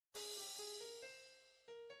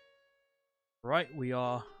Right, we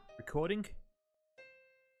are recording.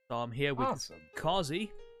 So I'm here with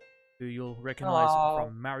Karzie, who you'll recognize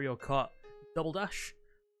from Mario Kart Double Dash.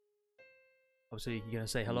 Obviously, you're going to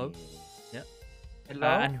say hello. Yeah. Hello.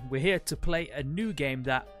 And we're here to play a new game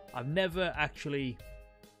that I've never actually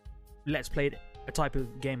let's played a type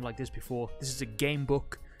of game like this before. This is a game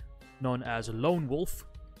book known as Lone Wolf.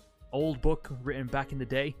 Old book written back in the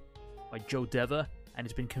day by Joe Dever, and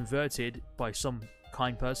it's been converted by some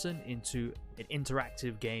kind person into an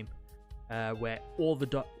interactive game where all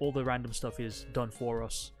the random stuff is done for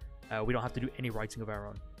us. We don't have to do any writing of our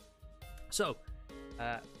own. So,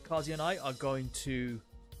 Karzie and I are going to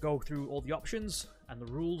go through all the options and the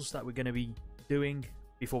rules that we're going to be doing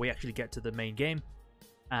before we actually get to the main game,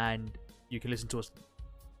 and you can listen to us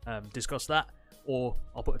discuss that, or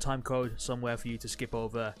I'll put a time code somewhere for you to skip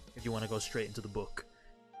over if you want to go straight into the book.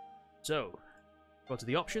 So, go to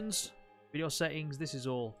the options, video settings. This is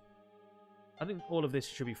all. I think all of this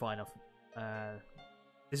should be fine enough.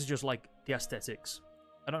 This is just like the aesthetics.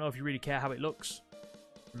 I don't know if you really care how it looks,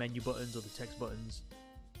 the menu buttons or the text buttons.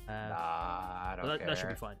 I don't care. That should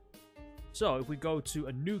be fine. So if we go to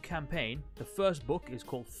a new campaign, the first book is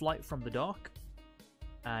called Flight from the Dark,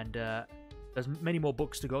 and there's many more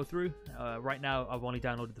books to go through. Right now I've only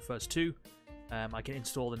downloaded the first two. I can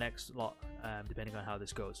install the next lot depending on how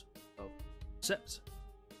this goes. So accept.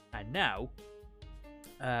 And now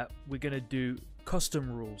we're going to do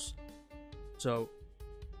custom rules. So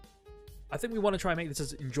I think we want to try and make this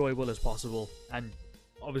as enjoyable as possible, and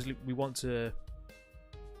obviously we want to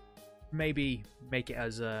maybe make it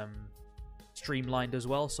as streamlined as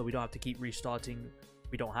well, so we don't have to keep restarting.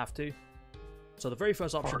 We don't have to. So the very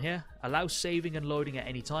first option here, allow saving and loading at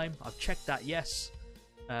any time. I've checked that yes,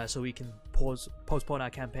 so we can postpone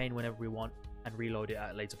our campaign whenever we want and reload it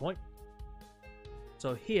at a later point.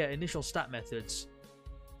 So here, initial stat methods.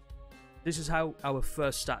 This is how our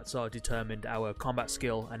first stats are determined, our combat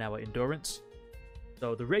skill and our endurance.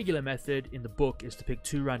 So the regular method in the book is to pick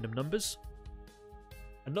two random numbers.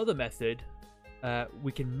 Another method,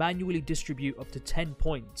 we can manually distribute up to 10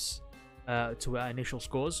 points to our initial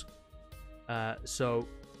scores. So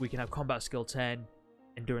we can have combat skill 10,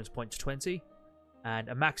 endurance points 20, and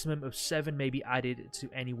a maximum of 7 may be added to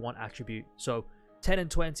any one attribute. So 10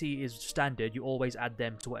 and 20 is standard, you always add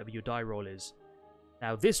them to whatever your die roll is.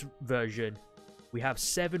 Now this version, we have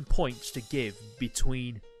 7 points to give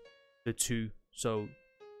between the two. So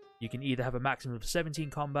you can either have a maximum of 17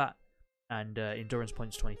 combat and endurance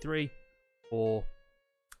points 23, or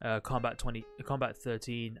combat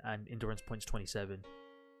 13 and endurance points 27.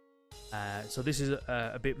 So this is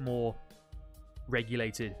a bit more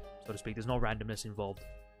regulated, so to speak. There's no randomness involved,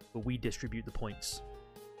 but we distribute the points.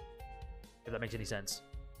 If that makes any sense.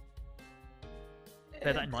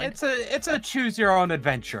 Bear that in mind. It's a choose your own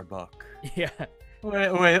adventure book. Yeah.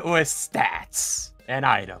 With stats and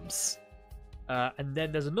items. And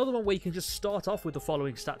then there's another one where you can just start off with the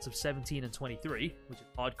following stats of 17 and 23, which is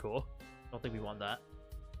hardcore. I don't think we want that.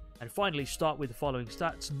 And finally, start with the following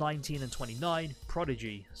stats, 19 and 29,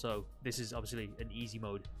 Prodigy. So this is obviously an easy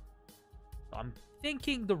mode. I'm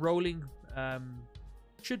thinking the rolling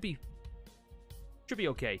should be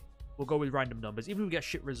okay. We'll go with random numbers. Even if we get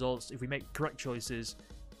shit results, if we make correct choices,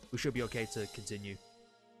 we should be okay to continue.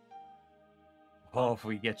 Oh, if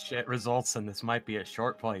we get shit results, then this might be a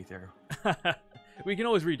short playthrough. We can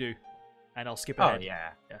always redo, and I'll skip ahead. Oh,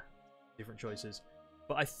 yeah. Yeah, different choices.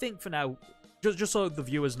 But I think for now, just so the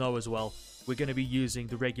viewers know as well, we're going to be using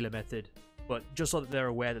the regular method, but just so that they're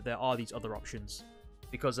aware that there are these other options,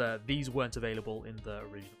 because these weren't available in the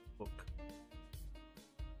original book.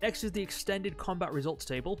 Next is the extended combat results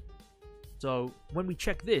table. So when we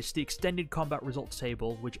check this, the extended combat results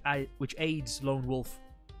table, which aids Lone Wolf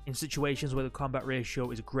in situations where the combat ratio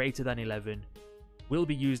is greater than 11, will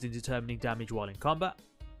be used in determining damage while in combat.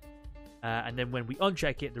 And then when we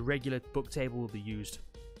uncheck it, the regular book table will be used.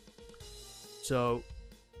 So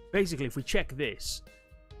basically, if we check this,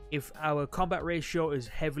 if our combat ratio is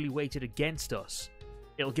heavily weighted against us,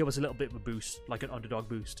 it'll give us a little bit of a boost, like an underdog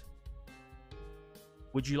boost.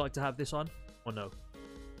 Would you like to have this on, or no?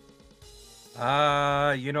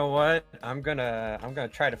 You know what? I'm gonna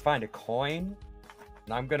try to find a coin,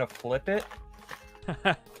 and I'm gonna flip it,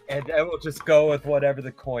 and I will just go with whatever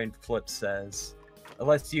the coin flip says,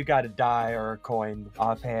 unless you got a die or a coin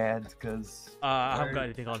offhand, because I haven't got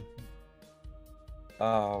anything on.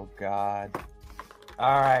 Oh God!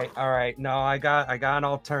 All right. No, I got an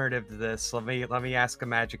alternative to this. Let me ask a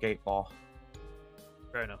magic 8-ball.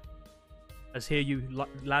 Fair enough. Let's hear you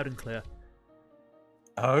loud and clear.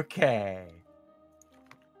 Okay.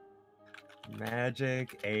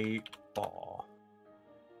 Magic 8-ball.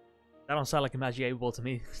 That don't sound like a magic 8-ball to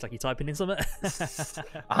me. It's like you're typing in something.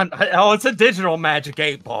 Oh, it's a digital magic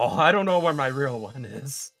 8-ball. I don't know where my real one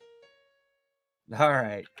is. All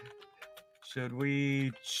right. Should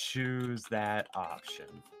we choose that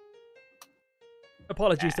option?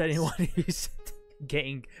 Apologies to anyone who's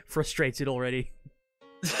getting frustrated already.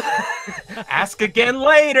 Ask again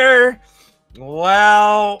later.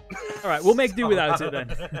 Well, all right, we'll make do without it then.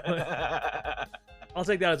 I'll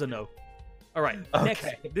take that as a no. All right, next,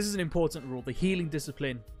 this is an important rule, the healing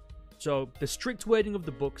discipline. So the strict wording of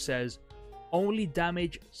the book says only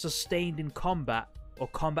damage sustained in combat or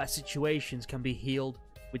combat situations can be healed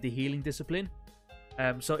with the healing discipline.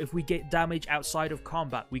 So if we get damage outside of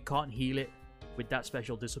combat, we can't heal it with that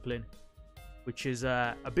special discipline, which is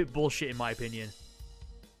a bit bullshit in my opinion.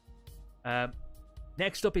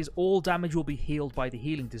 Next up is all damage will be healed by the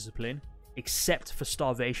healing discipline, except for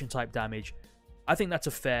starvation type damage. I think that's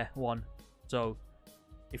a fair one. So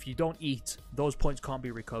if you don't eat, those points can't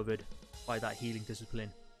be recovered by that healing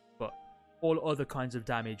discipline, but all other kinds of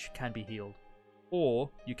damage can be healed. Or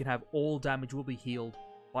you can have all damage will be healed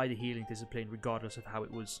by the healing discipline regardless of how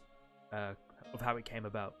it was, of how it came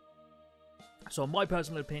about. So my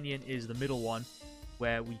personal opinion is the middle one,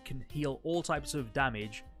 where we can heal all types of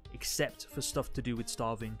damage except for stuff to do with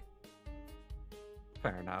starving.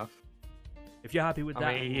 Fair enough. If you're happy with that,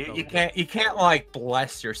 I mean, you can't like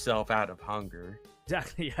bless yourself out of hunger.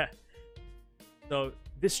 Exactly, yeah. So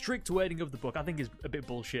this strict wording of the book, I think, is a bit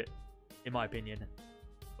bullshit, in my opinion.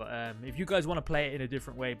 But if you guys want to play it in a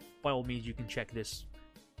different way, by all means, you can check this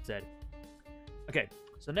instead. Okay,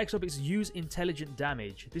 so next up is use intelligent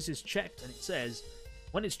damage. This is checked, and it says,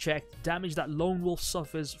 when it's checked, damage that Lone Wolf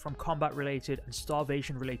suffers from combat-related and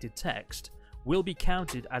starvation-related text will be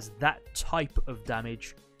counted as that type of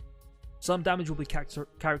damage. Some damage will be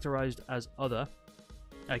categorized as other.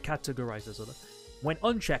 When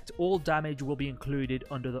unchecked, all damage will be included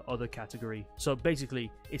under the other category. So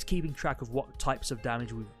basically, it's keeping track of what types of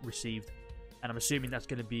damage we've received. And I'm assuming that's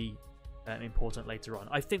going to be important later on.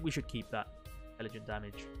 I think we should keep that intelligent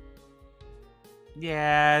damage.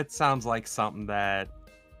 Yeah, it sounds like something that...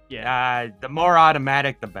 Yeah, the more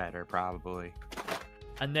automatic, the better, probably.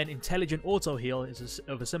 And then intelligent auto heal is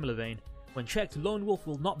of a similar vein. When checked, Lone Wolf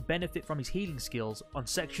will not benefit from his healing skills on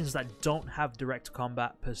sections that don't have direct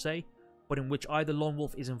combat per se, but in which either Lone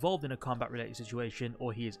Wolf is involved in a combat-related situation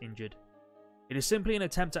or he is injured. It is simply an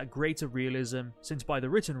attempt at greater realism, since by the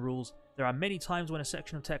written rules, there are many times when a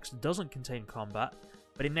section of text doesn't contain combat,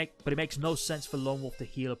 but it makes no sense for Lone Wolf to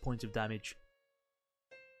heal a point of damage.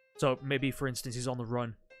 So maybe, for instance, he's on the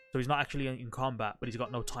run, so he's not actually in combat, but he's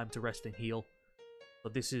got no time to rest and heal. So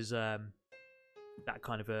this is that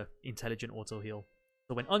kind of a intelligent auto heal.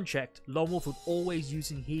 So when unchecked, Lone Wolf would always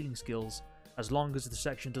using healing skills as long as the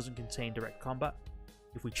section doesn't contain direct combat.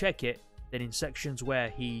 If we check it, then in sections where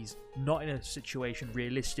he's not in a situation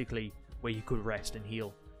realistically where he could rest and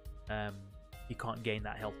heal, he can't gain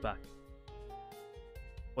that health back.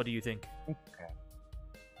 What do you think? Okay.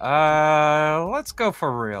 Let's go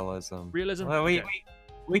for realism. Realism? Well, okay.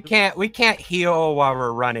 We can't heal while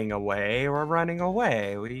we're running away. We're running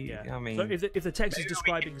away. I mean, so if the text is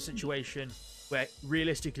describing a situation where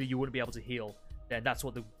realistically you wouldn't be able to heal, then that's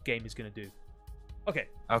what the game is going to do. Okay.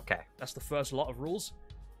 Okay. That's the first lot of rules.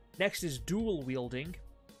 Next is dual wielding.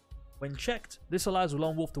 When checked, this allows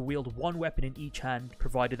Lone Wolf to wield one weapon in each hand,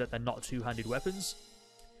 provided that they're not two-handed weapons.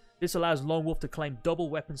 This allows Lone Wolf to claim double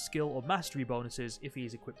weapon skill or mastery bonuses if he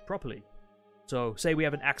is equipped properly. So, say we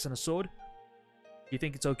have an axe and a sword. Do you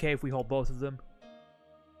think it's okay if we hold both of them?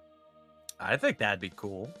 I think that'd be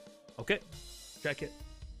cool. Okay, check it.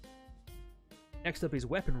 Next up is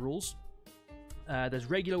weapon rules. There's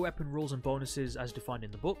regular weapon rules and bonuses as defined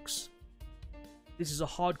in the books. This is a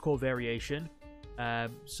hardcore variation.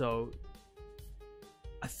 So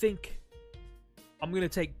I think I'm going to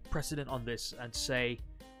take precedent on this and say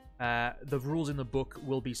the rules in the book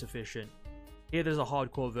will be sufficient. Here there's a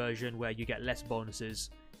hardcore version where you get less bonuses,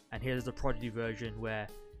 and here's the prodigy version where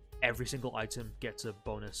every single item gets a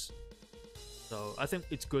bonus. So I think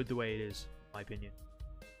it's good the way it is, in my opinion.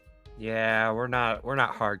 Yeah, we're not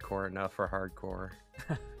hardcore enough for hardcore.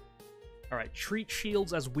 Alright, treat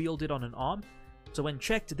shields as wielded on an arm. So when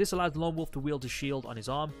checked, this allows Lone Wolf to wield a shield on his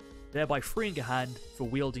arm, thereby freeing a hand for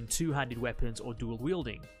wielding two-handed weapons or dual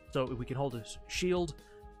wielding. So if we can hold a shield,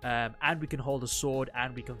 and we can hold a sword,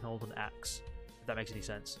 and we can hold an axe, if that makes any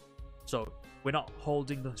sense. So we're not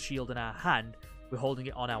holding the shield in our hand, we're holding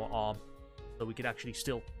it on our arm, so we can actually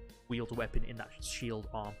still wield a weapon in that shield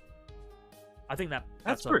arm. I think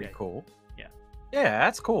that's pretty okay. Cool. Yeah. Yeah,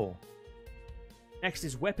 that's cool. Next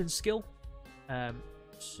is weapon skill.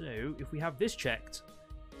 So if we have this checked,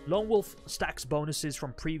 Lone Wolf stacks bonuses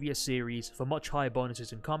from previous series for much higher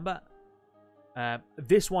bonuses in combat.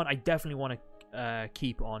 This one I definitely want to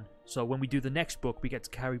keep on. So when we do the next book, we get to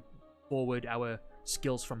carry forward our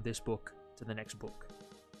skills from this book to the next book.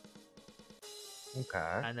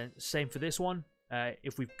 Okay. And then same for this one.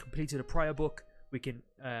 If we've completed a prior book, we can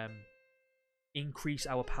increase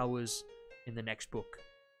our powers in the next book.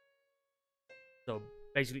 So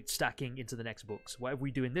basically stacking into the next books. Whatever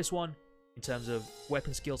we do in this one, in terms of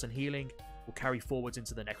weapon skills and healing, will carry forwards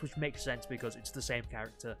into the next, which makes sense because it's the same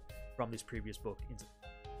character from this previous book.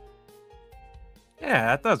 Yeah,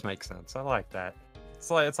 that does make sense. I like that. It's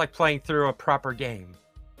like playing through a proper game.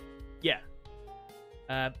 Yeah.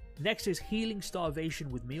 Next is healing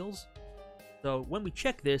starvation with meals. So when we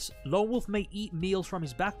check this, Lone Wolf may eat meals from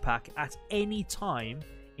his backpack at any time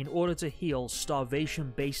in order to heal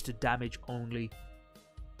starvation based damage only.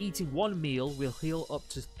 Eating one meal will heal up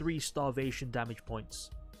to 3 starvation damage points.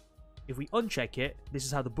 If we uncheck it, this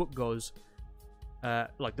is how the book goes,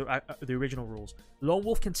 like the original rules. Lone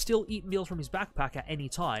Wolf can still eat meals from his backpack at any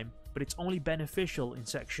time, but it's only beneficial in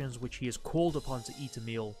sections which he is called upon to eat a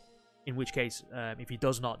meal, in which case, if he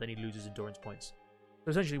does not, then he loses endurance points. So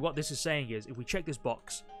essentially what this is saying is, if we check this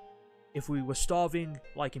box, if we were starving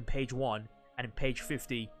like in page 1, and in page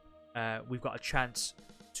 50, we've got a chance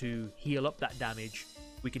to heal up that damage.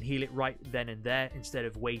 We can heal it right then and there instead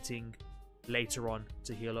of waiting later on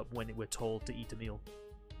to heal up when we're told to eat a meal.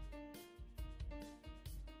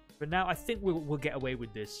 But now I think we'll get away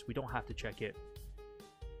with this. We don't have to check it.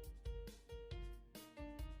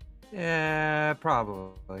 Yeah,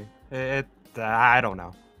 probably. I don't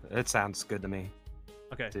know. It sounds good to me.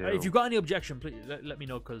 Okay. If you've got any objection, please let me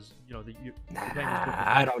know, because you know you're playing this book.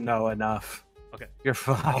 I don't know enough. Okay. You're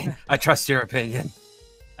fine. I trust your opinion.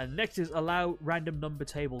 And next is allow random number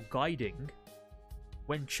table guiding.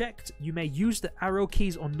 When checked, you may use the arrow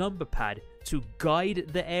keys or number pad to guide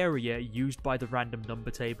the area used by the random number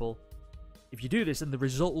table. If you do this, then the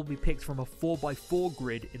result will be picked from a 4x4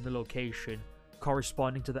 grid in the location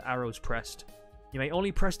corresponding to the arrows pressed. You may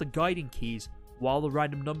only press the guiding keys while the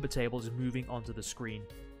random number table is moving onto the screen.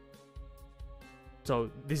 So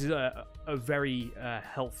this is a very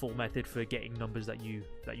helpful method for getting numbers that you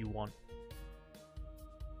want.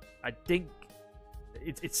 I think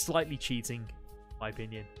it's slightly cheating, in my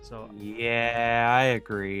opinion. So yeah, I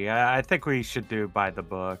agree. I think we should do by the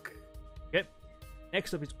book. Okay.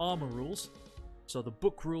 Next up is armor rules. So the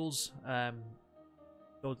book rules,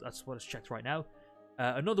 that's what is checked right now.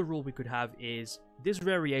 Another rule we could have is this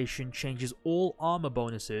variation changes all armor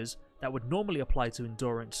bonuses that would normally apply to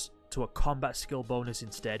endurance to a combat skill bonus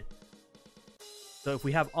instead. So if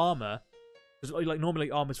we have armor, because like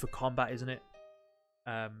normally armor's for combat, isn't it?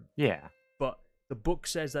 Yeah. But the book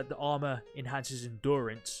says that the armor enhances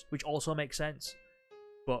endurance, which also makes sense.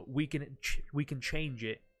 But we can change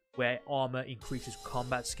it where armor increases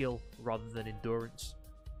combat skill rather than endurance.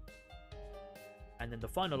 And then the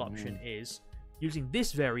final option is using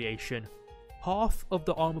this variation, half of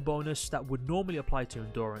the armor bonus that would normally apply to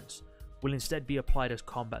endurance will instead be applied as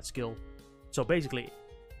combat skill. So basically,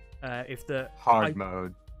 if the hard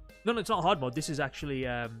mode. No, it's not hard mode. This is actually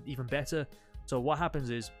even better. So what happens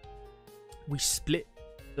is we split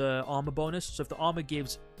the armor bonus. So if the armor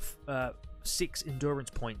gives 6 endurance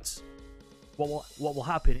points, what will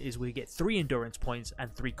happen is we get 3 endurance points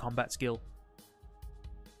and 3 combat skill.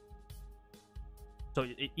 So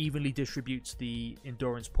it evenly distributes the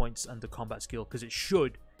endurance points and the combat skill, because it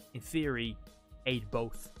should, in theory, aid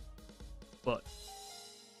both. But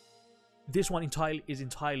this one is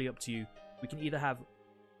entirely up to you. We can either have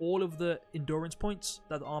all of the endurance points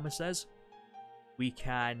that the armor says, we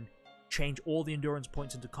can change all the endurance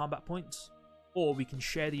points into combat points, or we can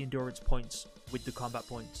share the endurance points with the combat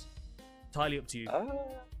points. Entirely up to you.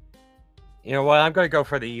 You know what? I'm going to go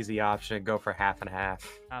for the easy option. Go for half and half.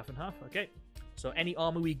 Half and half, okay. So any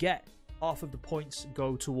armor we get, half of the points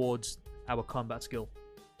go towards our combat skill.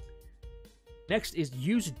 Next is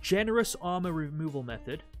use generous armor removal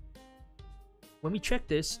method. When we check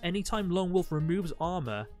this, anytime Lone Wolf removes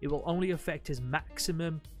armor, it will only affect his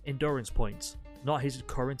maximum endurance points, not his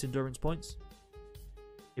current endurance points.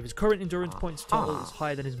 If his current endurance points total is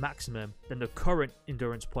higher than his maximum, then the current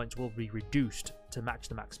endurance points will be reduced to match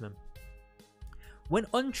the maximum. When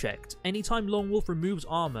unchecked, anytime Lone Wolf removes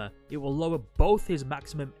armor, it will lower both his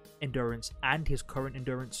maximum endurance and his current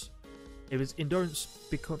endurance. If his endurance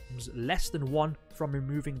becomes less than 1 from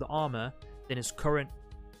removing the armor, then his current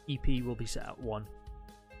EP will be set at 1.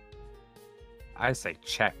 I say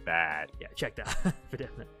check that. Yeah, check that for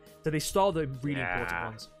definite. So they start the really important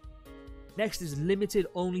ones. Next is limited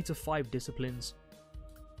only to 5 disciplines.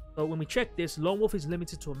 So when we check this, Lone Wolf is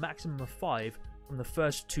limited to a maximum of 5 from the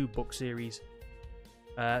first 2 book series.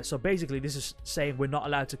 So basically, this is saying we're not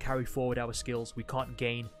allowed to carry forward our skills. We can't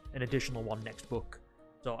gain an additional one next book.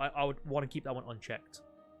 So I would want to keep that one unchecked.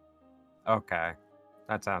 Okay.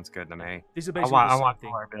 That sounds good to me. This is basically I want thing.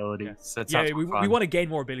 more abilities. Yeah, we want to gain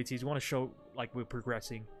more abilities. We want to show like we're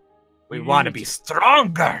progressing. We want to be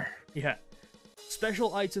stronger. Yeah.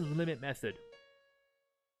 Special items limit method.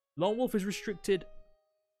 Lone Wolf is restricted.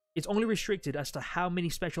 It's only restricted as to how many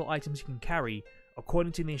special items you can carry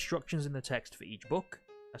according to the instructions in the text for each book.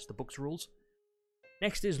 That's the book's rules.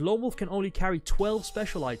 Next is Lone Wolf can only carry 12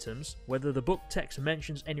 special items, whether the book text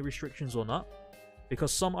mentions any restrictions or not.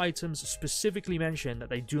 Because some items specifically mention that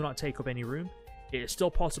they do not take up any room, it is still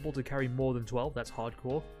possible to carry more than 12, that's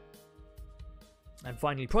hardcore. And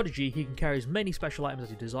finally, Prodigy, he can carry as many special items as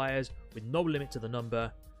he desires, with no limit to the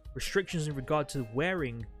number. Restrictions in regard to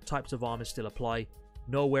wearing types of armor still apply.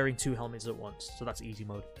 No wearing 2 helmets at once, so that's easy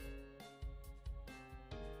mode.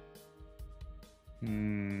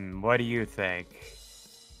 What do you think?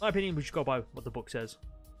 In my opinion, we should go by what the book says.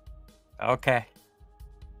 Okay.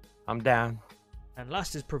 I'm down. And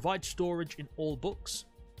last is provide storage in all books.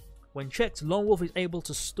 When checked, Lone Wolf is able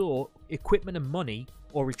to store equipment and money,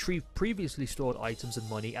 or retrieve previously stored items and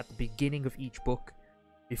money at the beginning of each book,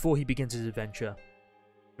 before he begins his adventure.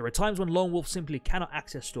 There are times when Lone Wolf simply cannot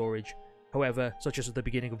access storage, however, such as at the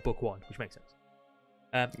beginning of book 1, which makes sense.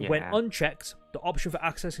 When unchecked, the option for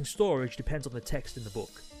accessing storage depends on the text in the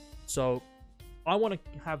book. So, I want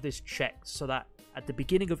to have this checked so that at the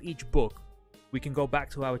beginning of each book, we can go back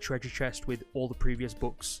to our treasure chest with all the previous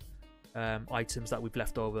books, items that we've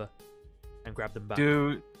left over, and grab them back.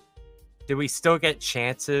 Do we still get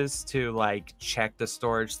chances to like check the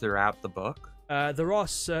storage throughout the book? There are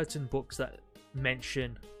certain books that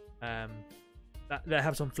mention that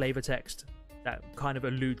have some flavor text that kind of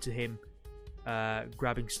allude to him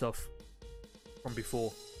grabbing stuff from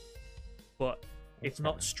before, but it's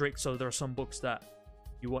not strict. So there are some books that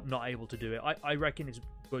you are not able to do it. I reckon it's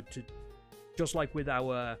good to, just like with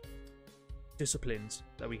our disciplines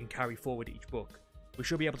that we can carry forward each book, we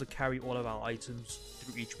should be able to carry all of our items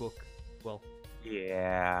through each book as well.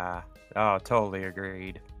 Yeah. Oh, totally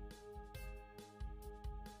agreed.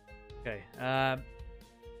 Okay.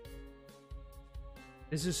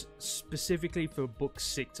 This is specifically for book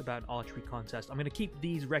 6 about an archery contest. I'm going to keep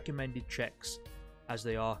these recommended checks as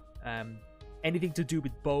they are. Anything to do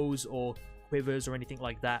with bows or quivers or anything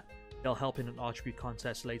like that, they'll help in an archery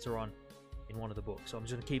contest later on in one of the books. So I'm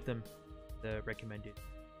just going to keep them the recommended.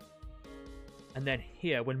 And then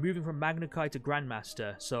here, when moving from Magna Kai to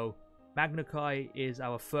Grandmaster, so Magna Kai is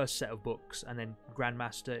our first set of books, and then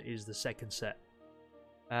Grandmaster is the second set.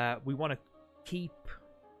 We want to keep...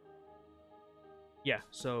 Yeah,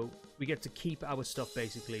 so we get to keep our stuff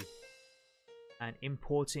basically. And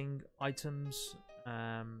importing items...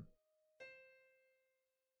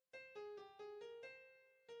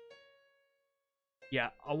 Yeah,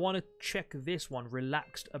 I want to check this one,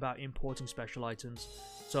 relaxed about importing special items.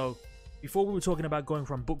 So, before we were talking about going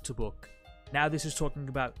from book to book. Now this is talking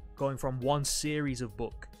about going from one series of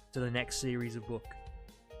book to the next series of book.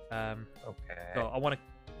 Okay. So I want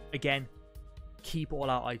to, again, keep all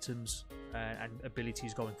our items and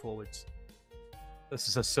abilities going forwards. This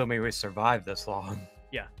is assuming we survive this long.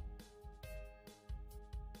 Yeah.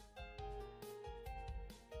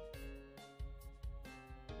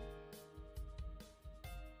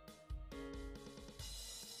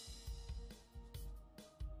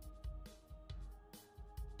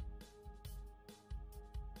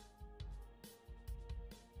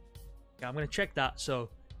 Yeah, I'm going to check that. So,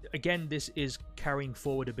 again, this is carrying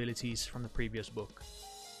forward abilities from the previous book.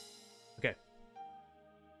 Okay.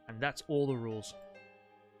 And that's all the rules.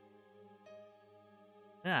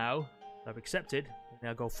 Now, I've accepted.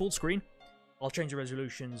 Now go full screen. I'll change the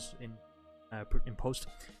resolutions in post.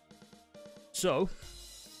 So,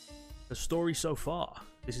 the story so far.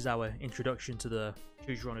 This is our introduction to the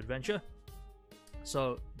Choose Your Own Adventure.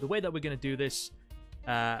 So, the way that we're going to do this,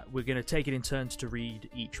 we're going to take it in turns to read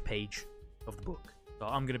each page of the book. So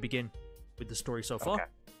I'm going to begin with the story so far. Okay.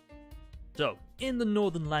 So, in the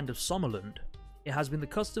northern land of Sommerlund, it has been the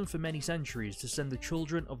custom for many centuries to send the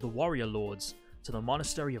children of the warrior lords to the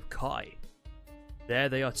monastery of Kai. There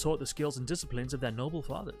they are taught the skills and disciplines of their noble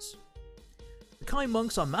fathers. The Kai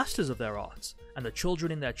monks are masters of their arts, and the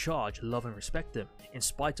children in their charge love and respect them, in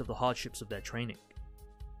spite of the hardships of their training.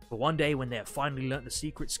 But one day, when they have finally learnt the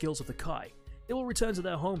secret skills of the Kai, they will return to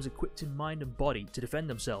their homes equipped in mind and body to defend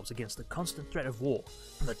themselves against the constant threat of war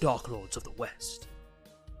from the Darklords of the West.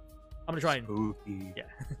 I'm gonna try and... Spooky. Yeah.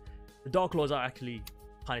 The Darklords are actually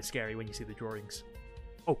kind of scary when you see the drawings.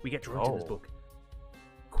 Oh, we get drawings in this book.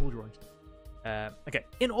 Cool drawings. Okay.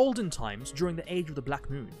 In olden times, during the Age of the Black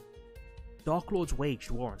Moon, Darklords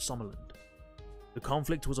waged war on Sommerlund. The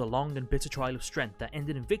conflict was a long and bitter trial of strength that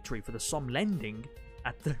ended in victory for the Sommerlending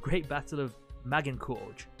at the Great Battle of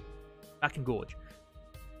Magengorge.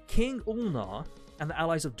 King Ulnar and the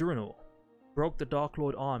allies of Durinor broke the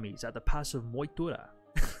Darklord armies at the pass of Moitura.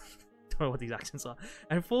 Don't know what these accents are,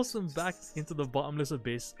 and forced them back into the bottomless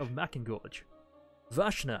abyss of Magengorge.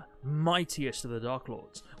 Vashna, mightiest of the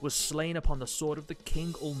Darklords, was slain upon the sword of the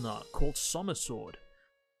King Ulnar, called Sommersword,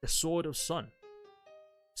 the Sword of Sun.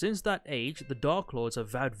 Since that age, the Darklords have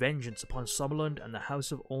vowed vengeance upon Sommerlund and the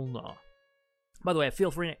House of Ulnar. By the way,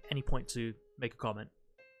 feel free at any point to make a comment.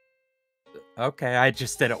 Okay, I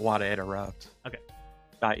just didn't want to interrupt. Okay.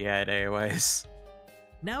 Not yet, anyways.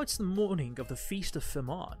 Now it's the morning of the Feast of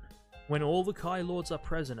Firman, when all the Kai Lords are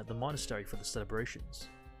present at the monastery for the celebrations.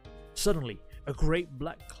 Suddenly, a great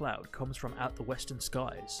black cloud comes from out the western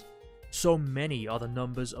skies. So many are the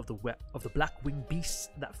numbers of the black-winged beasts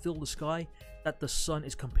that fill the sky that the sun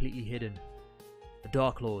is completely hidden. The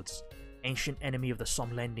Darklords, ancient enemy of the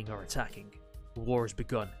Sommerlending, are attacking. The war has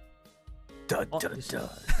begun. Dun, dun, dun.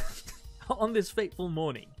 On this fateful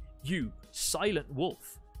morning, you, Silent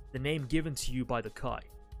Wolf, the name given to you by the Kai,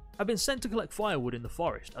 have been sent to collect firewood in the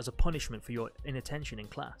forest as a punishment for your inattention in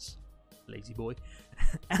class. Lazy boy.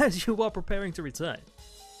 As you are preparing to return,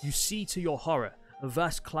 you see to your horror a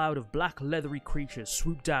vast cloud of black leathery creatures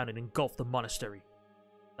swoop down and engulf the monastery.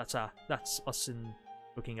 That's us in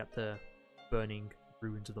looking at the burning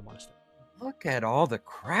ruins of the monastery. Look at all the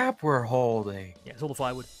crap we're holding. Yeah, it's all the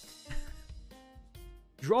firewood.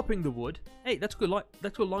 Dropping the wood. Hey, that's good.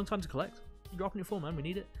 That's a long time to collect. You're dropping it full, man. We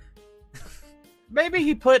need it. Maybe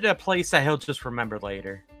he put it in a place that he'll just remember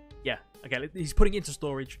later. Yeah. Okay. He's putting it into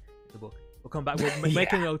storage. The book. We'll come back. We'll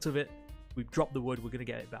make a note of it. We've dropped the wood. We're gonna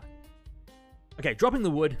get it back. Okay. Dropping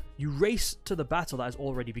the wood, you race to the battle that has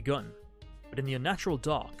already begun. But in the unnatural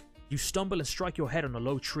dark, you stumble and strike your head on a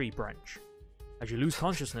low tree branch. As you lose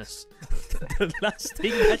consciousness, the last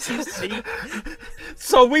thing that you see...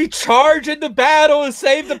 So we charge into battle and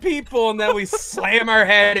save the people, and then we slam our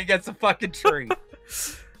head against a fucking tree.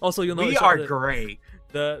 Also, you'll notice we are great.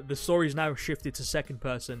 The story is now shifted to second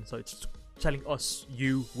person, so it's telling us,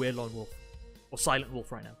 we're Lone Wolf. Or Silent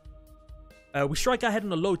Wolf right now. We strike our head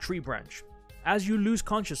on a low tree branch. As you lose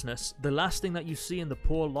consciousness, the last thing that you see in the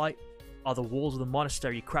poor light are the walls of the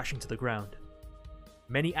monastery crashing to the ground.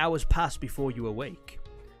 Many hours pass before you awake.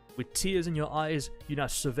 With tears in your eyes, you now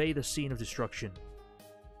survey the scene of destruction.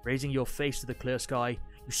 Raising your face to the clear sky,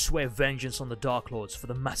 you swear vengeance on the Darklords for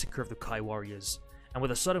the massacre of the Kai warriors. And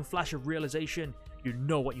with a sudden flash of realization, you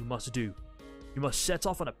know what you must do. You must set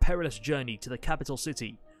off on a perilous journey to the capital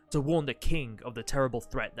city to warn the king of the terrible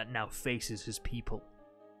threat that now faces his people.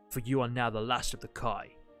 For you are now the last of the Kai.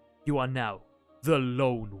 You are now the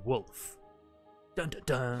Lone Wolf. Dun dun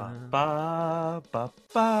dun. Ba, ba,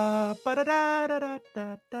 ba, ba, da, da, da,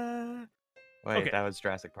 da, da. Wait, Okay. that was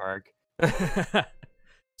Jurassic Park.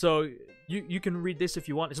 So you can read this if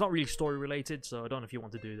you want. It's not really story related, so I don't know if you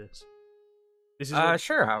want to do this. This is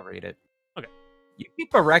Sure, I'll read it. Okay. You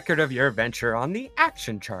keep a record of your adventure on the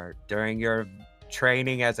action chart. During your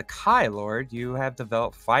training as a Kai Lord, you have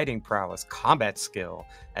developed fighting prowess, combat skill,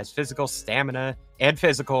 as physical stamina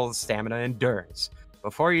endurance.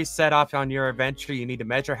 Before you set off on your adventure, you need to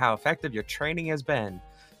measure how effective your training has been.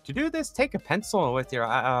 To do this, take a pencil and with your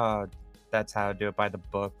that's how to do it by the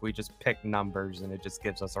book. We just pick numbers and it just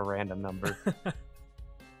gives us a random number.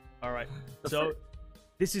 All right. So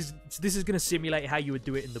this is going to simulate how you would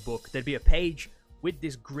do it in the book. There'd be a page with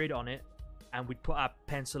this grid on it, and we'd put our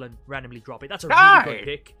pencil and randomly drop it. That's a really good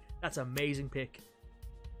pick. That's an amazing pick.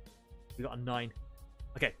 We got a 9.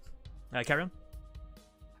 Okay. Carry on.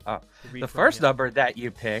 The first number that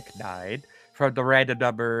you pick, 9, from the random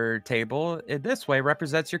number table in this way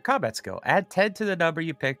represents your combat skill. Add 10 to the number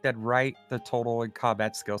you picked and write the total in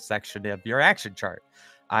combat skill section of your action chart.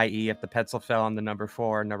 I.e., if the pencil fell on the number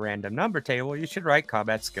 4 in the random number table, you should write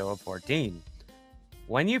combat skill of 14.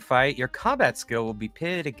 When you fight, your combat skill will be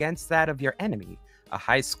pitted against that of your enemy. A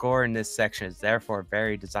high score in this section is therefore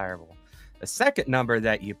very desirable. The second number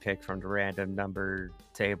that you pick from the random number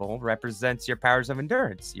table represents your powers of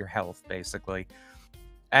endurance, your health, basically.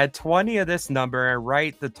 Add 20 of this number and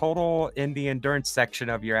write the total in the endurance section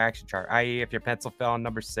of your action chart, i.e. if your pencil fell on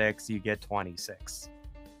number 6, you get 26.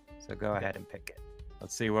 So go ahead and pick it.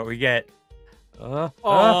 Let's see what we get. So we're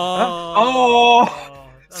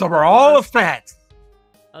all offense.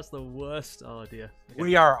 That's the worst. Oh dear. Okay.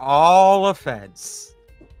 We are all offense.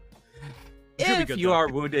 Should be If good, you though. are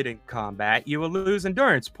wounded in combat, you will lose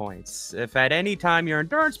endurance points. If at any time your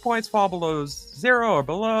endurance points fall below 0 or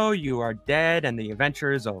below, you are dead and the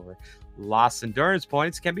adventure is over. Lost endurance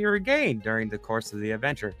points can be regained during the course of the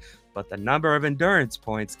adventure, but the number of endurance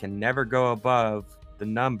points can never go above the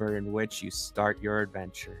number in which you start your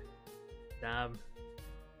adventure. Damn.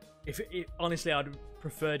 Honestly, I'd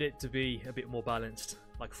preferred it to be a bit more balanced,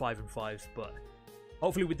 like 5 and 5, but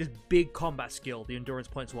hopefully with this big combat skill, the endurance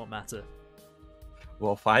points won't matter.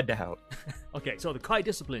 We'll find out. Okay, so the Kai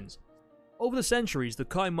disciplines. Over the centuries, the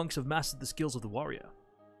Kai monks have mastered the skills of the warrior.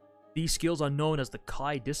 These skills are known as the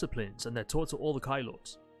Kai disciplines, and they're taught to all the Kai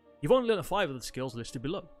Lords. You've only learned 5 of the skills listed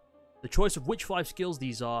below. The choice of which 5 skills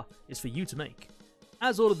these are is for you to make.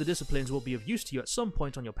 As all of the disciplines will be of use to you at some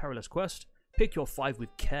point on your perilous quest, pick your 5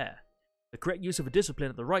 with care. The correct use of a discipline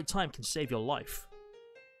at the right time can save your life.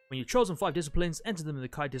 When you've chosen 5 disciplines, enter them in the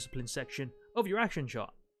Kai discipline section of your action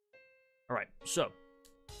chart. Alright, so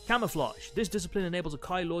camouflage. This discipline enables a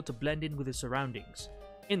Kai Lord to blend in with his surroundings.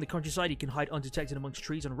 In the countryside, he can hide undetected amongst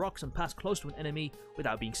trees and rocks and pass close to an enemy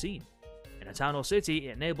without being seen. In a town or city,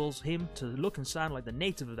 it enables him to look and sound like the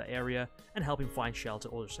native of that area and help him find shelter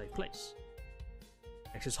or a safe place.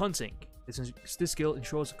 Next is hunting. This skill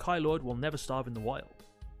ensures a Kai Lord will never starve in the wild.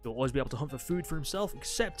 He will always be able to hunt for food for himself,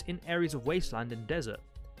 except in areas of wasteland and desert.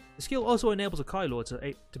 The skill also enables a Kai Lord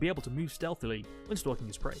to be able to move stealthily when stalking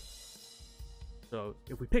his prey. So,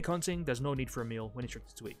 if we pick hunting, there's no need for a meal when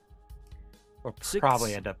instructed to eat. We'll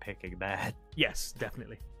probably end up picking that. Yes,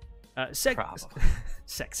 definitely. Probably.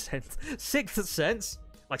 Sixth sense,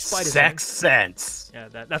 like spider Sex sense. Yeah,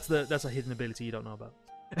 that's a hidden ability you don't know about.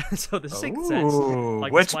 So the sixth sense.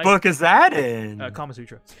 Like which book is that in? Kama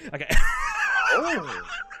Sutra. Okay. Oh.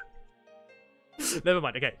 Never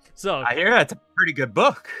mind. Okay, so I hear that's a pretty good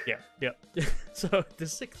book. yeah. So the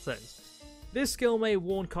sixth sense. This skill may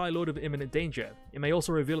warn Kai Lord of imminent danger. It may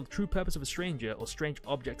also reveal the true purpose of a stranger or strange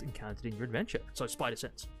object encountered in your adventure. So spider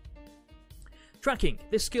sense. Tracking.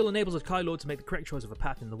 This skill enables a Kai Lord to make the correct choice of a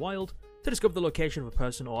path in the wild, to discover the location of a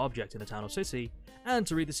person or object in a town or city, and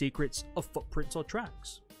to read the secrets of footprints or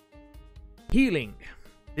tracks. Healing.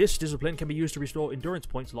 This discipline can be used to restore endurance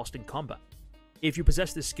points lost in combat. If you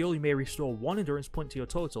possess this skill, you may restore 1 endurance point to your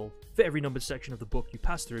total for every numbered section of the book you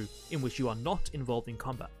pass through in which you are not involved in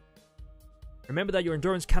combat. Remember that your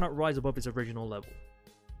endurance cannot rise above its original level.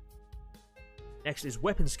 Next is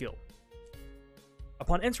weapon skill.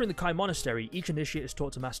 Upon entering the Kai Monastery, each initiate is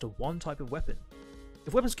taught to master 1 type of weapon.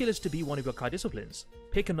 If weapon skill is to be one of your Kai disciplines,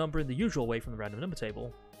 pick a number in the usual way from the random number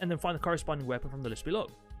table, and then find the corresponding weapon from the list below.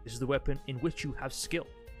 This is the weapon in which you have skill.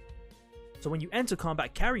 So when you enter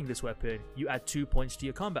combat carrying this weapon, you add 2 points to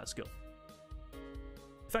your combat skill.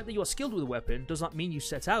 The fact that you are skilled with a weapon does not mean you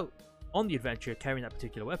set out on the adventure carrying that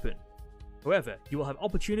particular weapon. However, you will have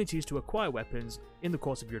opportunities to acquire weapons in the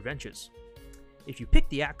course of your adventures. If you pick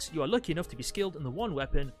the axe, you are lucky enough to be skilled in the one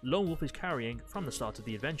weapon Lone Wolf is carrying from the start of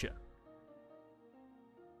the adventure.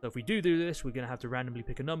 So if we do this, we're going to have to randomly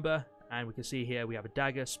pick a number, and we can see here we have a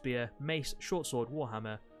dagger, spear, mace, short sword,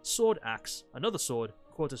 warhammer, sword, axe, another sword,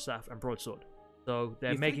 quarterstaff, and broadsword. So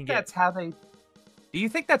they're making it... Do you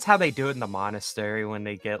think that's how they do it in the monastery when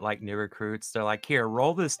they get like new recruits? They're like, here,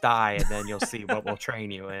 roll this die, and then you'll see what we'll train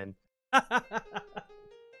you in.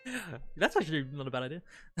 That's actually not a bad idea.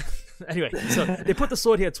 Anyway, so they put the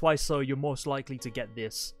sword here twice, so you're most likely to get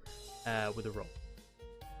this with a roll.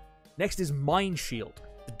 Next is Mind Shield.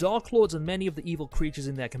 The Darklords and many of the evil creatures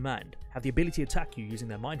in their command have the ability to attack you using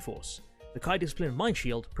their Mind Force. The Kai discipline Mind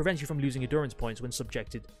Shield prevents you from losing endurance points when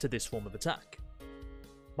subjected to this form of attack.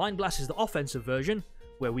 Mind Blast is the offensive version,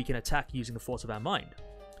 where we can attack using the force of our mind.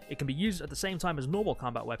 It can be used at the same time as normal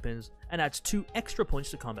combat weapons and adds 2 extra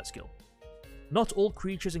points to combat skill. Not all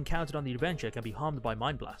creatures encountered on the adventure can be harmed by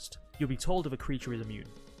Mind Blast. You'll be told if a creature is immune.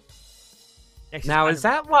 Next is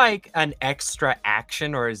that like an extra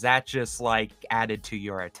action, or is that just like added to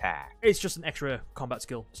your attack? It's just an extra combat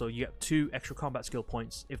skill, so you get 2 extra combat skill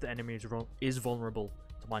points if the enemy is vulnerable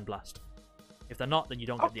to Mind Blast. If they're not, then you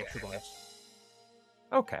don't get the extra bonus.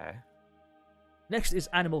 Okay. Next is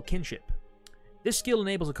Animal Kinship. This skill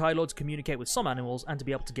enables a Kai Lord to communicate with some animals and to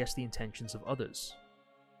be able to guess the intentions of others.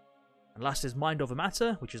 And last is Mind Over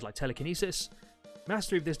Matter, which is like telekinesis.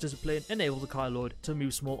 Mastery of this discipline enables a Kai Lord to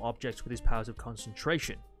move small objects with his powers of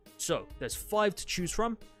concentration. So, there's 5 to choose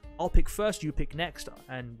from. I'll pick first, you pick next,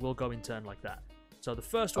 and we'll go in turn like that. So the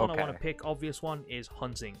first one I want to pick, obvious one, is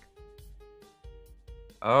Hunting.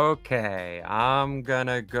 Okay, I'm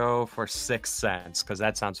gonna go for Sixth Sense, because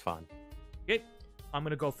that sounds fun. Okay, I'm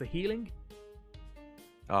gonna go for Healing.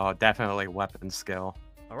 Oh, definitely Weapon Skill.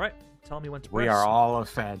 Alright, tell me when to press. We are all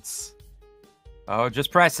offense. Oh,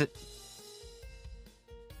 just press it.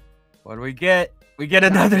 What do we get? We get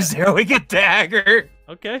another 0. We get dagger.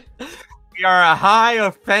 Okay. We are a high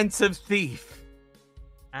offensive thief.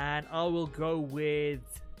 And I will go with...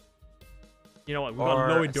 You know what? We've got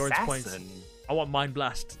low endurance points. I want Mind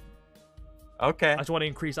Blast. Okay. I just want to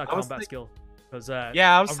increase our combat skill. Because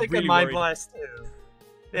yeah, I was thinking really Mind Blast too.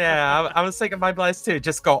 Yeah, I was thinking Mind Blast too.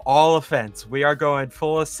 Just go all offense. We are going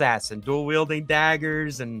full assassin, dual wielding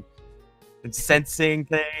daggers and sensing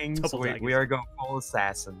things. We are going full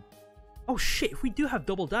assassin. Oh shit! If we do have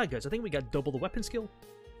double daggers, I think we get double the weapon skill.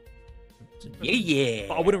 Yeah.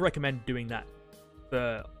 But I wouldn't recommend doing that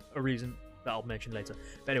for a reason that I'll mention later.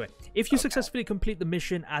 But anyway, if you successfully complete the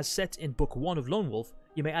mission as set in Book 1 of Lone Wolf,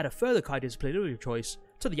 you may add a further Kai discipline of your choice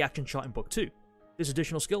to the action chart in Book 2. This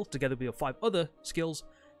additional skill, together with your 5 other skills,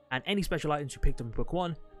 and any special items you picked up in Book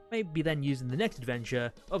 1, may be then used in the next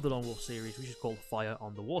adventure of the Lone Wolf series, which is called Fire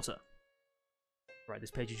on the Water. Right,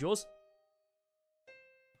 this page is yours.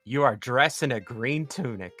 You are dressed in a green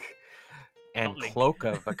tunic and cloak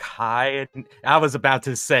of a Kai. I was about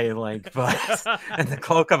to say Link, but and the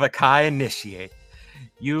cloak of a Kai initiate.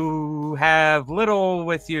 You have little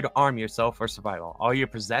with you to arm yourself for survival. All you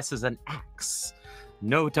possess is an axe.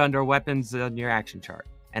 Note under weapons on your action chart.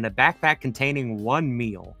 And a backpack containing 1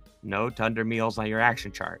 meal. Note under meals on your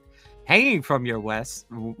action chart. Hanging from your waist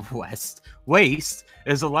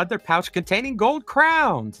is a leather pouch containing gold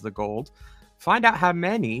crowns. The gold. Find out how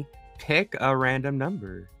many. Pick a random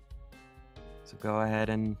number. So go ahead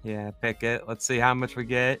and pick it. Let's see how much we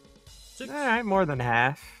get. 6. All right, more than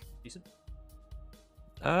half. Decent.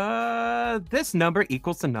 This number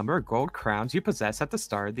equals the number of gold crowns you possess at the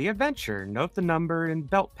start of the adventure. Note the number in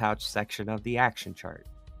belt pouch section of the action chart.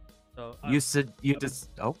 So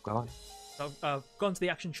go on. So I've gone to the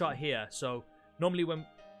action chart here. So normally when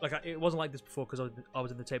it wasn't like this before because I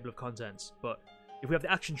was in the table of contents. But if we have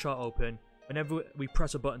the action chart open, whenever we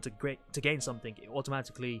press a button to gain something, it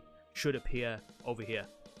automatically should appear over here,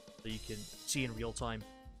 so you can see in real time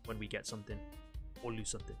when we get something or lose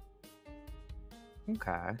something.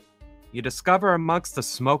 Okay. You discover amongst the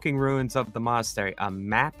smoking ruins of the monastery a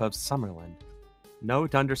map of Sommerlund.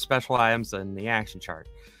 Note under special items in the action chart.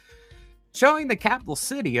 Showing the capital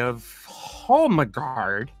city of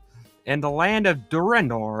Holmegard and the land of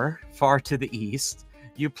Durendor far to the east.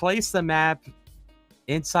 You place the map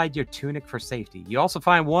inside your tunic for safety. You also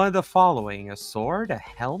find one of the following: a sword, a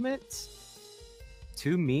helmet,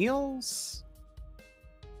 2 meals,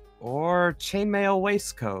 or chainmail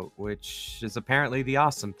waistcoat, which is apparently the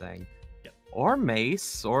awesome thing. Yep. Or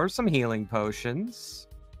mace, or some healing potions,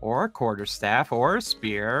 or a quarterstaff, or a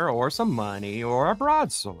spear, or some money, or a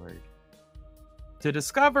broadsword. To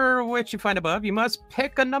discover which you find above, you must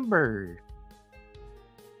pick a number.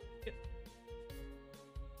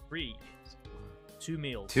 3. 2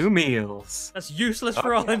 meals. 2 meals. That's useless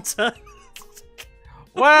for a hunter.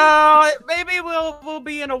 Well, maybe we'll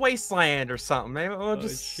be in a wasteland or something. Maybe we'll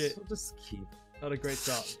just keep. Not a great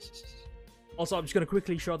start. Also, I'm just going to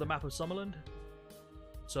quickly show the map of Sommerlund.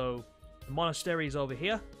 So, the monastery is over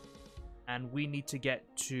here, and we need to get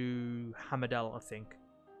to Hammerdell, I think.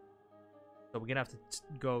 So we're going to have to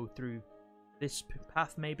go through this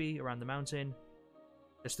path, maybe, around the mountain.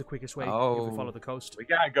 That's the quickest way if we follow the coast. We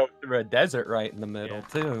gotta go through a desert right in the middle,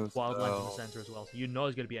 too. Wildlife in the center as well. So you know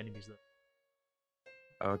there's going to be enemies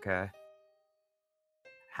there. Okay.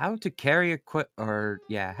 How to carry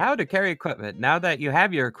equipment. Now that you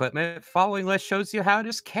have your equipment, following list shows you how it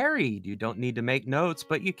is carried. You don't need to make notes,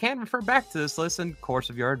 but you can refer back to this list in the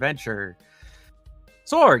course of your adventure.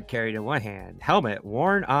 Sword carried in one hand. Helmet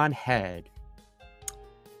worn on head.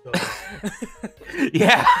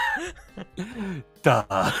 Yeah.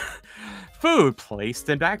 Duh. Food placed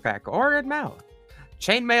in backpack or in mouth.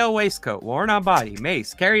 Chainmail waistcoat worn on body.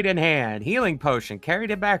 Mace carried in hand. Healing potion carried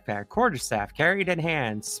in backpack. Quarterstaff carried in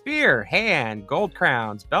hand. Spear hand. Gold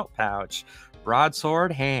crowns. Belt pouch.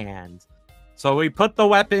 Broadsword hand. So we put the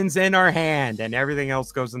weapons in our hand and everything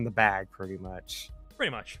else goes in the bag pretty much. Pretty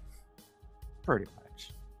much.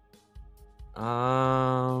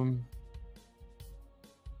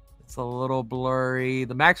 It's a little blurry.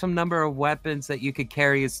 The maximum number of weapons that you could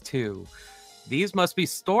carry is 2. These must be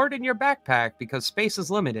stored in your backpack because space is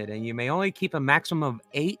limited, and you may only keep a maximum of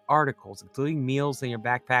 8 articles, including meals, in your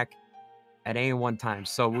backpack at any one time.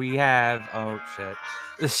 So we have... Oh, shit.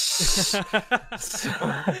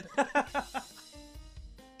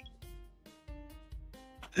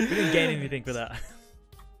 We didn't gain anything for that.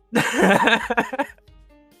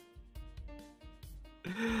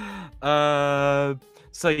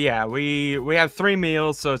 So yeah, we have 3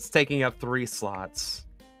 meals, so it's taking up 3 slots.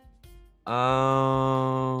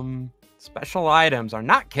 Special items are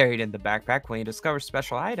not carried in the backpack. When you discover a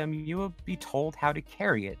special item, you will be told how to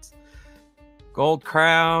carry it. Gold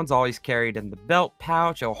crowns, always carried in the belt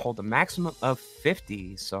pouch. It will hold a maximum of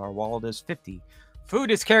 50, so our wallet is 50.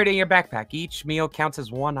 Food is carried in your backpack. Each meal counts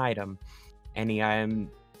as one item. Any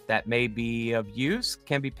item that may be of use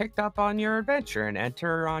can be picked up on your adventure and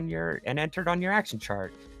entered on your action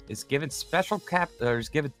chart. Is given special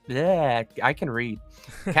I can read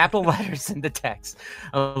capital letters in the text.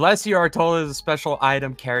 Unless you are told it's a special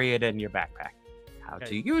item, carry it in your backpack. How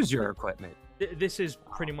to use your equipment. This is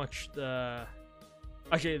pretty much the...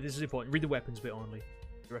 Actually, this is important. Read the weapons bit only.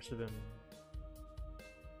 The rest of them...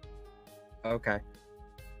 Okay.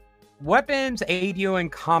 Weapons aid you in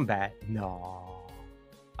combat. No.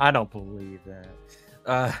 I don't believe that.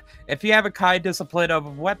 If you have a Kai discipline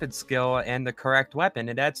of weapon skill and the correct weapon,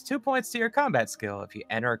 it adds 2 points to your combat skill. If you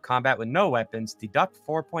enter a combat with no weapons, deduct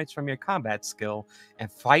 4 points from your combat skill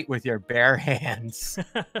and fight with your bare hands.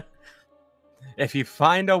 If you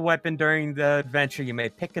find a weapon during the adventure, you may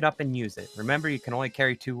pick it up and use it. Remember, you can only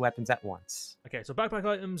carry 2 weapons at once. Okay, so backpack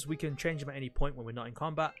items, we can change them at any point when we're not in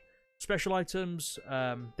combat. Special items,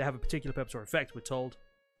 they have a particular purpose or effect, we're told.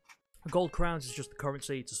 Gold crowns is just the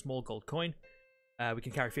currency, it's a small gold coin. We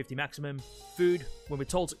can carry 50 maximum. Food, when we're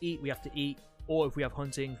told to eat, we have to eat. Or if we have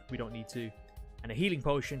hunting, we don't need to. And a healing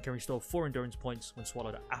potion can restore 4 endurance points when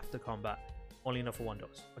swallowed after combat. Only enough for 1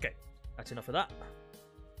 dose. Okay, that's enough of that.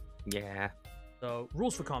 Yeah. So,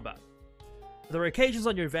 rules for combat. There are occasions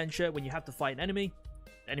on your adventure when you have to fight an enemy.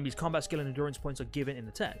 The enemy's combat skill and endurance points are given in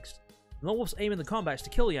the text. The Lone Wolf's aim in the combat is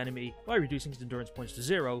to kill the enemy by reducing his endurance points to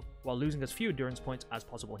 0, while losing as few endurance points as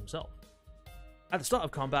possible himself. At the start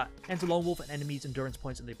of combat, enter Lone Wolf and enemies' endurance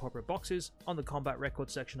points in the appropriate boxes on the combat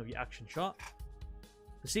record section of your action chart.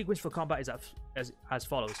 The sequence for combat is as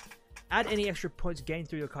follows. Add any extra points gained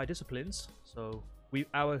through your Kai disciplines. So,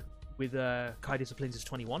 with Kai disciplines is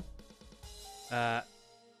 21. To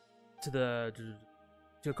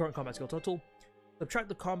your current combat skill total. Subtract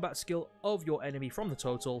the combat skill of your enemy from the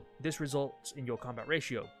total. This results in your combat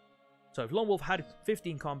ratio. So if Lone Wolf had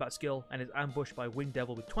 15 combat skill and is ambushed by Winged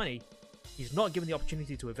Devil with 20, he's not given the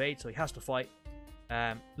opportunity to evade, so he has to fight.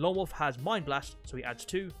 Lone Wolf has Mind Blast, so he adds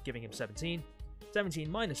 2, giving him 17.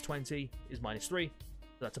 17 minus 20 is minus 3, so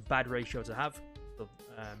that's a bad ratio to have,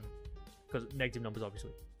 because negative numbers,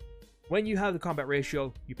 obviously. When you have the combat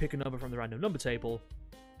ratio, you pick a number from the random number table,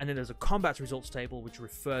 and then there's a combat results table which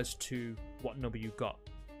refers to what number you got.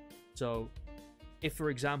 So, if for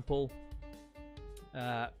example,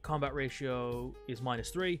 combat ratio is minus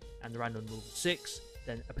 3 and the random number is 6,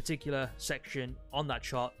 then a particular section on that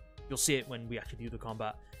chart, you'll see it when we actually do the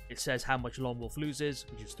combat. It says how much Lone Wolf loses,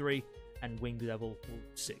 which is 3, and Winged Devil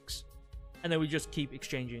 6. And then we just keep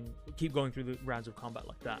going through the rounds of combat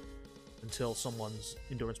like that until someone's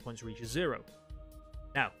endurance points reaches 0.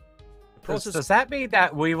 Now, the process... Does that mean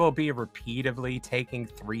that we will be repeatedly taking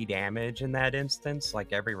 3 damage in that instance,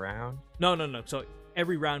 like every round? No. So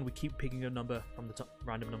every round we keep picking a number from the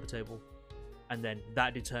random number table, and then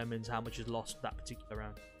that determines how much is lost that particular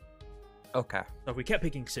round. Okay. So if we kept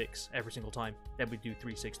picking 6 every single time, then we'd do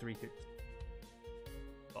 3, 6, 3, 6.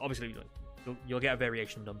 But obviously, you'll get a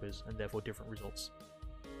variation of numbers and therefore different results.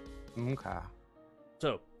 Okay.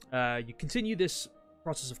 So, you continue this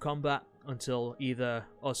process of combat until either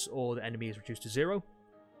us or the enemy is reduced to 0.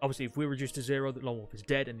 Obviously, if we're reduced to 0, the Lone Wolf is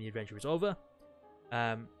dead and the adventure is over.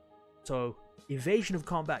 So, evasion of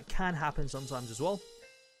combat can happen sometimes as well.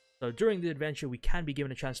 So, during the adventure, we can be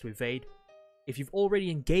given a chance to evade. If you've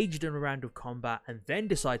already engaged in a round of combat and then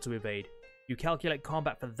decide to evade, you calculate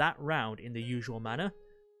combat for that round in the usual manner,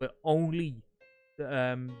 but only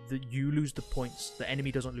you lose the points. The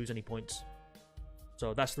enemy doesn't lose any points.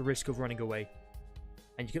 So that's the risk of running away.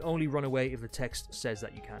 And you can only run away if the text says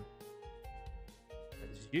that you can.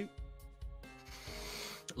 This is you.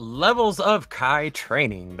 Levels of Kai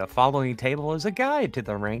training. The following table is a guide to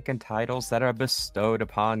the rank and titles that are bestowed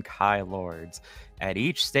upon Kai Lords at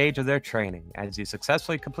each stage of their training. As you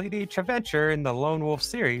successfully complete each adventure in the Lone Wolf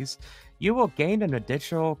series, you will gain an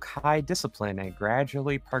additional Kai discipline and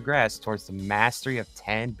gradually progress towards the mastery of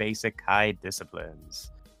 10 basic Kai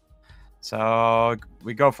disciplines. So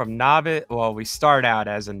we go from novice, well, we start out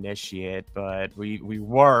as initiate, but we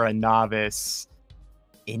were a novice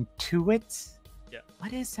intuit? Yeah.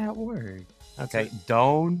 What is that word? Okay,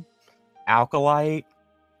 Doan, Alkalite,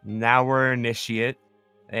 now we're initiate,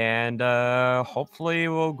 and hopefully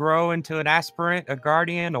we'll grow into an aspirant, a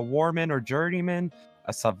guardian, a warman or journeyman,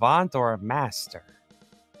 a savant, or a master.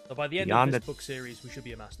 So by the end of this book series, we should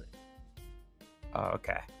be a master.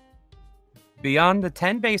 Okay. Beyond the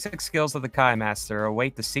 10 basic skills of the Kai Master,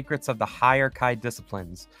 await the secrets of the higher Kai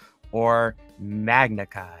disciplines. or Magna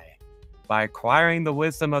Kai. By acquiring the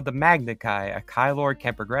wisdom of the Magna Kai, a Kai Lord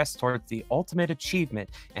can progress towards the ultimate achievement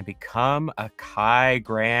and become a Kai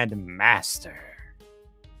Grand Master.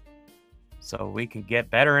 So we can get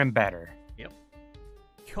better and better. Yep.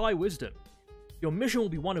 Kai Wisdom. Your mission will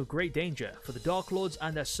be one of great danger, for the Darklords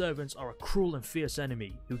and their servants are a cruel and fierce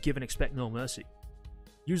enemy who give and expect no mercy.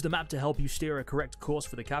 Use the map to help you steer a correct course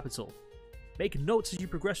for the capital. Make notes as you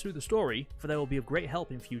progress through the story, for they will be of great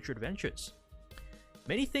help in future adventures.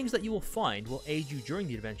 Many things that you will find will aid you during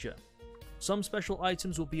the adventure. Some special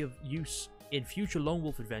items will be of use in future Lone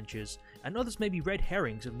Wolf adventures, and others may be red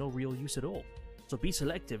herrings of no real use at all, so be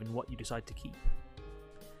selective in what you decide to keep.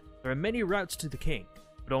 There are many routes to the king,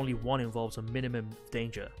 but only one involves a minimum of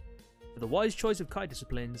danger. With a wise choice of Kai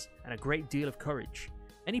disciplines and a great deal of courage,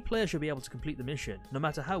 any player should be able to complete the mission, no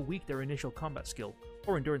matter how weak their initial combat skill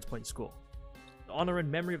or endurance point score. The honor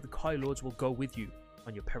and memory of the Kai Lords will go with you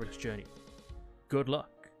on your perilous journey. Good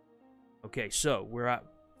luck. Okay, so we're at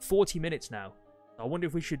 40 minutes now. I wonder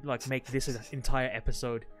if we should like make this an entire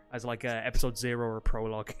episode as like a episode 0 or a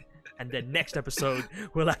prologue, and then next episode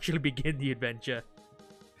we'll actually begin the adventure.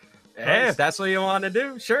 Hey, if that's what you want to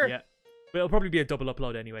do, sure. Yeah, but it'll probably be a double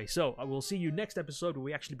upload anyway. So I will see you next episode where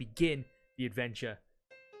we actually begin the adventure.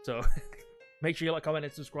 So make sure you like, comment,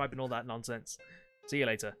 and subscribe, and all that nonsense. See you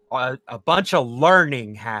later. A bunch of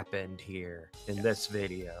learning happened here in this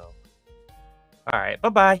video. All right,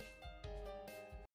 bye-bye.